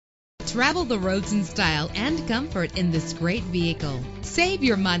Travel the roads in style and comfort in this great vehicle. Save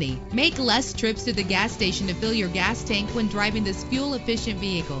your money. Make less trips to the gas station to fill your gas tank when driving this fuel-efficient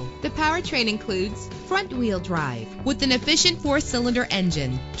vehicle. The powertrain includes front-wheel drive with an efficient 4-cylinder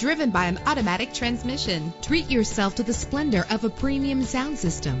engine driven by an automatic transmission. Treat yourself to the splendor of a premium sound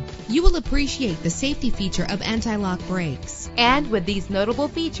system. You will appreciate the safety feature of anti-lock brakes. And with these notable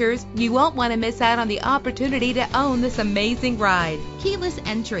features, you won't want to miss out on the opportunity to own this amazing ride. Keyless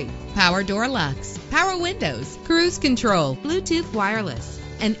entry, power door locks, power windows, cruise control, Bluetooth wireless,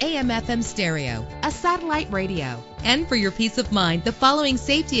 an AM/FM stereo, a satellite radio. And for your peace of mind, the following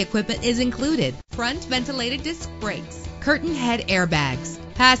safety equipment is included: front ventilated disc brakes, curtain head airbags,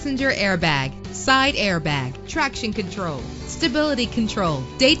 passenger airbag, side airbag, traction control, stability control,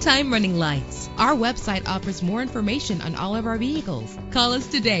 daytime running lights. Our website offers more information on all of our vehicles. Call us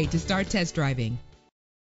today to start test driving.